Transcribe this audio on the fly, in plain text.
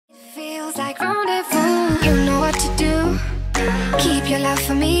feels like rendezvous. You know what to do. Keep your love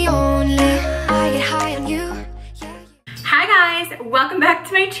for me only. I get high on you. Hi guys, welcome back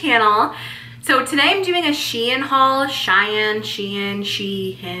to my channel. So today I'm doing a SHEIN haul. SHEIN,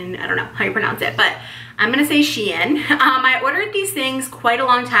 I don't know how you pronounce it, but I'm gonna say SHEIN. I ordered these things quite a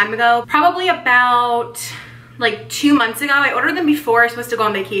long time ago, probably about like 2 months ago. I ordered them before I was supposed to go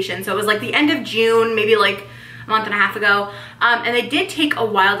on vacation. So it was like the end of June, maybe like a month and a half ago. And they did take a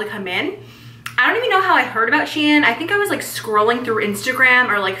while to come in. I don't even know how I heard about SHEIN. I think I was like scrolling through Instagram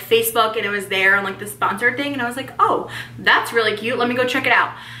or like Facebook and it was there on like the sponsored thing. And I was like, oh, that's really cute. Let me go check it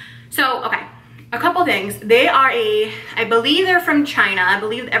out. So, okay, a couple things. They are I believe they're from China. I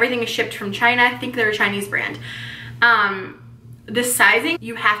believe everything is shipped from China. I think they're a Chinese brand. The sizing,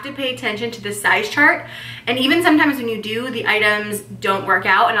 you have to pay attention to the size chart. And even sometimes when you do, the items don't work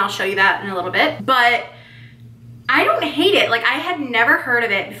out, and I'll show you that in a little bit. But I don't hate it. Like, I had never heard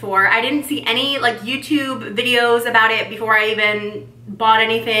of it before. I didn't see any like YouTube videos about it before I even bought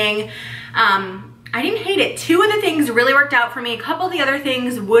anything. I didn't hate it. Two of the things really worked out for me. A couple of the other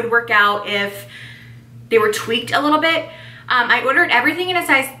things would work out if they were tweaked a little bit. I ordered everything in a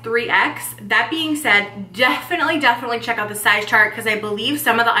size 3X. That being said, definitely check out the size chart, because I believe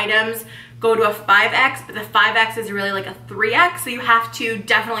some of the items go to a 5X, but the 5X is really like a 3X, so you have to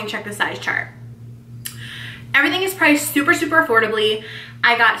definitely check the size chart. Everything is priced super affordably.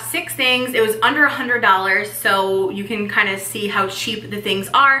 I got 6 things. It was under $100, so you can kind of see how cheap the things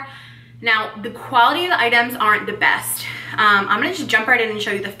are. Now, the quality of the items aren't the best. I'm gonna just jump right in and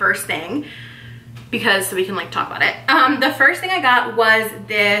show you the first thing, because so we can like talk about it. The first thing I got was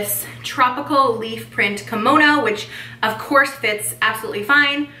this tropical leaf print kimono, which of course fits absolutely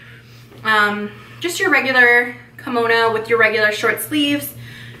fine. Just your regular kimono with your regular short sleeves.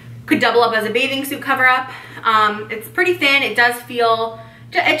 Could double up as a bathing suit cover up. It's pretty thin. It just feels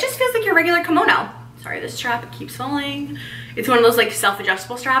like your regular kimono. Sorry, this strap keeps falling. It's one of those like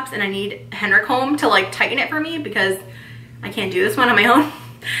self-adjustable straps, and I need Henrik home to like tighten it for me because I can't do this one on my own.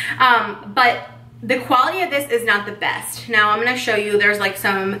 But the quality of this is not the best. Now I'm gonna show you, there's like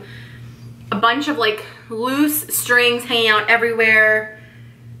a bunch of like loose strings hanging out everywhere.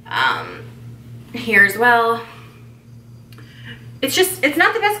 Here as well. It's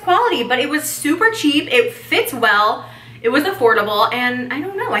not the best quality, but it was super cheap. It fits well. It was affordable, and I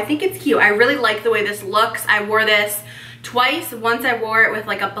don't know, I think it's cute. I really like the way this looks. I wore this twice. Once I wore it with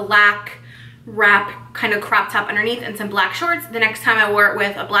like a black wrap kind of crop top underneath and some black shorts. The next time I wore it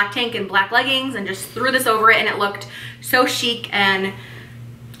with a black tank and black leggings and just threw this over it, and it looked so chic and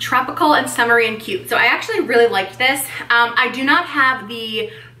tropical and summery and cute. So I actually really liked this. I do not have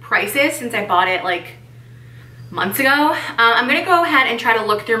the prices since I bought it like months ago. I'm gonna go ahead and try to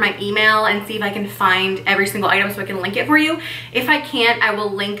look through my email and see if I can find every single item so I can link it for you. If I can't, I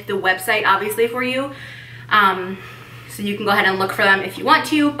will link the website obviously for you. So you can go ahead and look for them if you want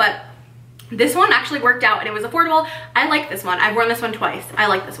to, but this one actually worked out and it was affordable. I like this one. I've worn this one twice. I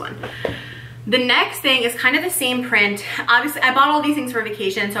like this one. The next thing is kind of the same print. Obviously, I bought all these things for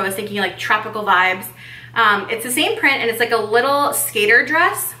vacation, so I was thinking like tropical vibes. It's the same print, and it's like a little skater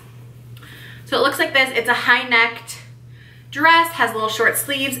dress. So it looks like this. It's a high-necked dress, has little short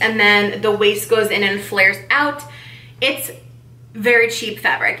sleeves, and then the waist goes in and flares out. It's very cheap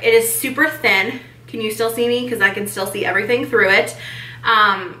fabric. It is super thin. Can you still see me? Because I can still see everything through it.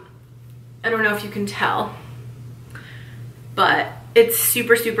 I don't know if you can tell, but it's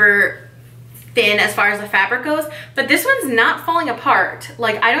super thin as far as the fabric goes. But this one's not falling apart.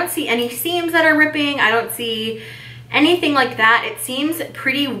 Like, I don't see any seams that are ripping. I don't see anything like that. It seems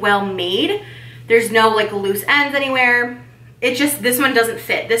pretty well made. There's no like loose ends anywhere. This one doesn't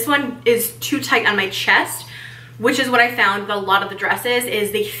fit. This one is too tight on my chest, which is what I found with a lot of the dresses,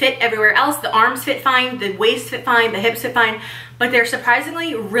 is they fit everywhere else. The arms fit fine, the waist fit fine, the hips fit fine, but they're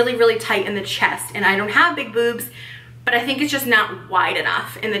surprisingly really tight in the chest. And I don't have big boobs, but I think it's just not wide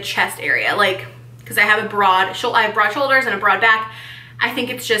enough in the chest area. Like, because I have broad shoulders and a broad back. I think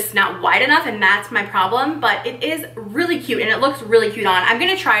it's just not wide enough, and that's my problem, but it is really cute and it looks really cute on. I'm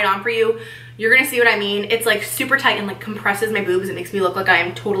gonna try it on for you. You're gonna see what I mean. It's like super tight and like compresses my boobs. It makes me look like I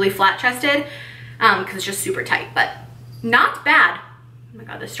am totally flat chested because it's just super tight, but not bad. Oh my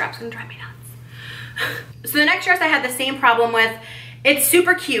God, this strap's gonna drive me nuts. So the next dress I had the same problem with. It's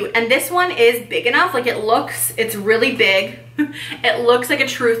super cute, and this one is big enough. Like, it's really big. It looks like a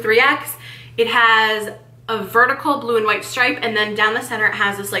true 3X. It has a vertical blue and white stripe, and then down the center it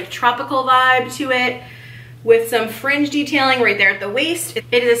has this like tropical vibe to it with some fringe detailing right there at the waist. It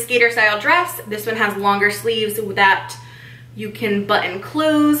is a skater style dress. This one has longer sleeves that you can button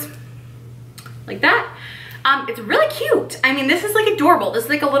close like that. It's really cute. I mean, this is like adorable. This is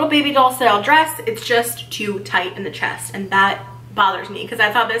like a little baby doll style dress. It's just too tight in the chest, and that bothers me because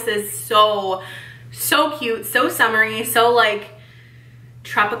I thought this is so cute, so summery, so like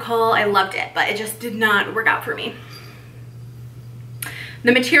tropical. I loved it, but it just did not work out for me.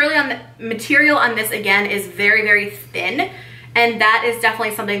 The material on this again is very thin, and that is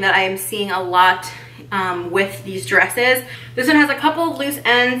definitely something that I am seeing a lot with these dresses. This one has a couple of loose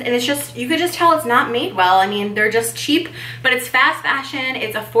ends, and it's just, you could just tell it's not made well. I mean, they're just cheap, but it's fast fashion,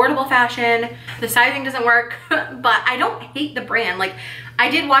 it's affordable fashion. The sizing doesn't work, but I don't hate the brand. Like, I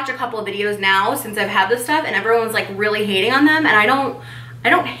did watch a couple of videos now since I've had this stuff, and everyone's like really hating on them, and I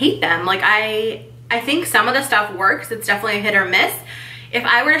don't hate them. Like, I think some of the stuff works. It's definitely a hit or miss. If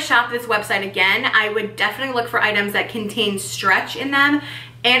I were to shop this website again, I would definitely look for items that contain stretch in them.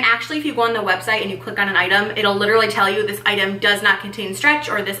 And actually, if you go on the website and you click on an item, it'll literally tell you this item does not contain stretch,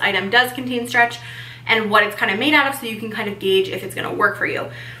 or this item does contain stretch, and what it's kind of made out of, so you can kind of gauge if it's gonna work for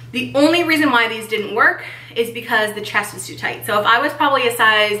you. The only reason why these didn't work is because the chest was too tight. So if I was probably a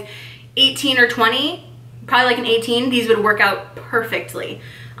size 18 or 20, probably like an 18, these would work out perfectly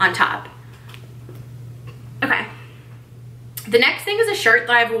on top. Okay. The next thing is a shirt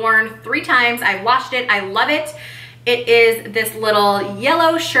that I've worn 3 times. I've washed it, I love it. It is this little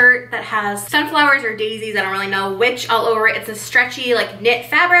yellow shirt that has sunflowers or daisies, I don't really know which, all over it. It's a stretchy like knit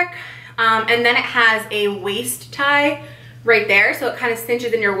fabric, and then it has a waist tie right there, so it kind of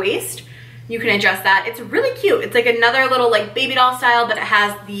cinches in your waist. You can adjust that. It's really cute. It's like another little like baby doll style, but it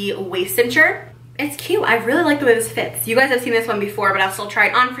has the waist cincher. It's cute. I really like the way this fits. You guys have seen this one before, but I'll still try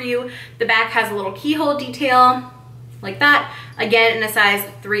it on for you. The back has a little keyhole detail like that. Again, in a size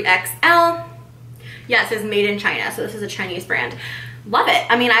 3XL. Yeah, it says made in China, so this is a Chinese brand. Love it.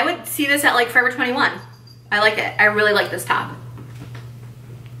 I mean, I would see this at like Forever 21. I like it. I really like this top.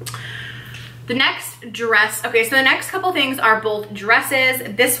 The next dress, okay, so the next couple things are both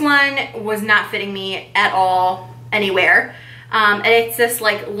dresses. This one was not fitting me at all anywhere. And it's this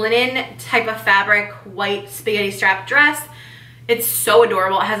like linen type of fabric, white spaghetti strap dress. It's so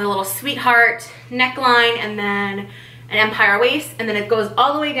adorable. It has a little sweetheart neckline and then an empire waist, and then it goes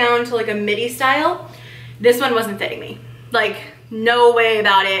all the way down to like a midi style. This one wasn't fitting me. Like, no way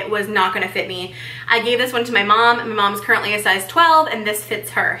about it, was not gonna fit me. I gave this one to my mom. My mom's currently a size 12, and this fits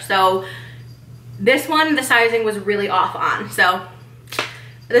her. So this one, the sizing was really off on. So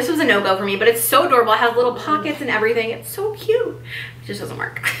this was a no-go for me, but it's so adorable. It has little pockets and everything. It's so cute. It just doesn't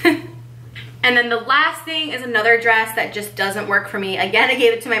work. And then the last thing is another dress that just doesn't work for me. Again, I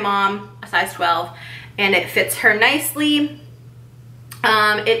gave it to my mom, a size 12, and it fits her nicely.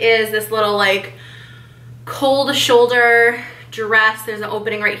 It is this little like cold shoulder dress. There's an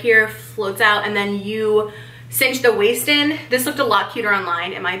opening right here, floats out, and then you cinch the waist in. This looked a lot cuter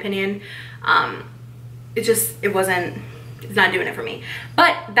online, in my opinion. It's not doing it for me.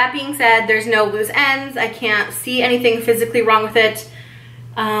 But that being said, there's no loose ends. I can't see anything physically wrong with it.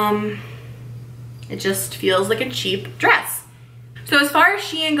 It just feels like a cheap dress. So as far as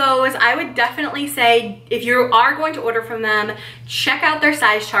SHEIN goes, I would definitely say if you are going to order from them, check out their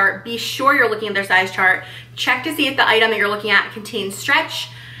size chart. Be sure you're looking at their size chart. Check to see if the item that you're looking at contains stretch,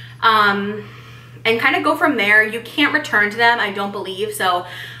 and kind of go from there. You can't return to them, I don't believe. So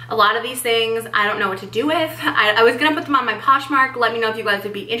a lot of these things, I don't know what to do with. I was gonna put them on my Poshmark. Let me know if you guys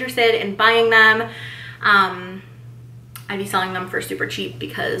would be interested in buying them. I'd be selling them for super cheap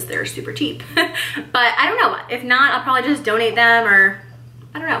because they're super cheap. But I don't know. If not, I'll probably just donate them, or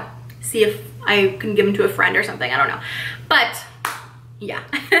I don't know. See if I can give them to a friend or something. I don't know. But yeah,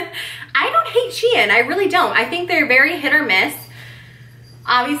 I don't hate SHEIN. I really don't. I think they're very hit or miss.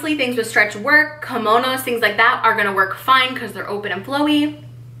 Obviously, things with stretch work. Kimonos, things like that are gonna work fine because they're open and flowy.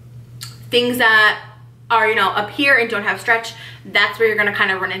 Things that are, you know, up here and don't have stretch, that's where you're gonna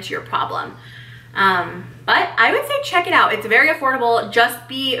kind of run into your problem. But I would say check it out. It's very affordable. Just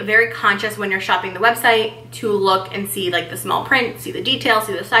be very conscious when you're shopping the website to look and see like the small print, see the details,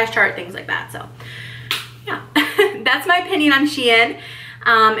 see the size chart, things like that. So yeah, that's my opinion on SHEIN.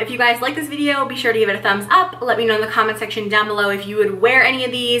 If you guys like this video, be sure to give it a thumbs up. Let me know in the comment section down below if you would wear any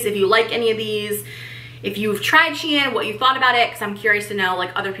of these, if you like any of these, if you've tried SHEIN, what you thought about it, because I'm curious to know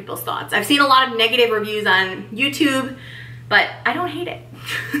like other people's thoughts. I've seen a lot of negative reviews on YouTube, but I don't hate it.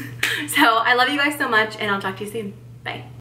 So I love you guys so much, and I'll talk to you soon. Bye.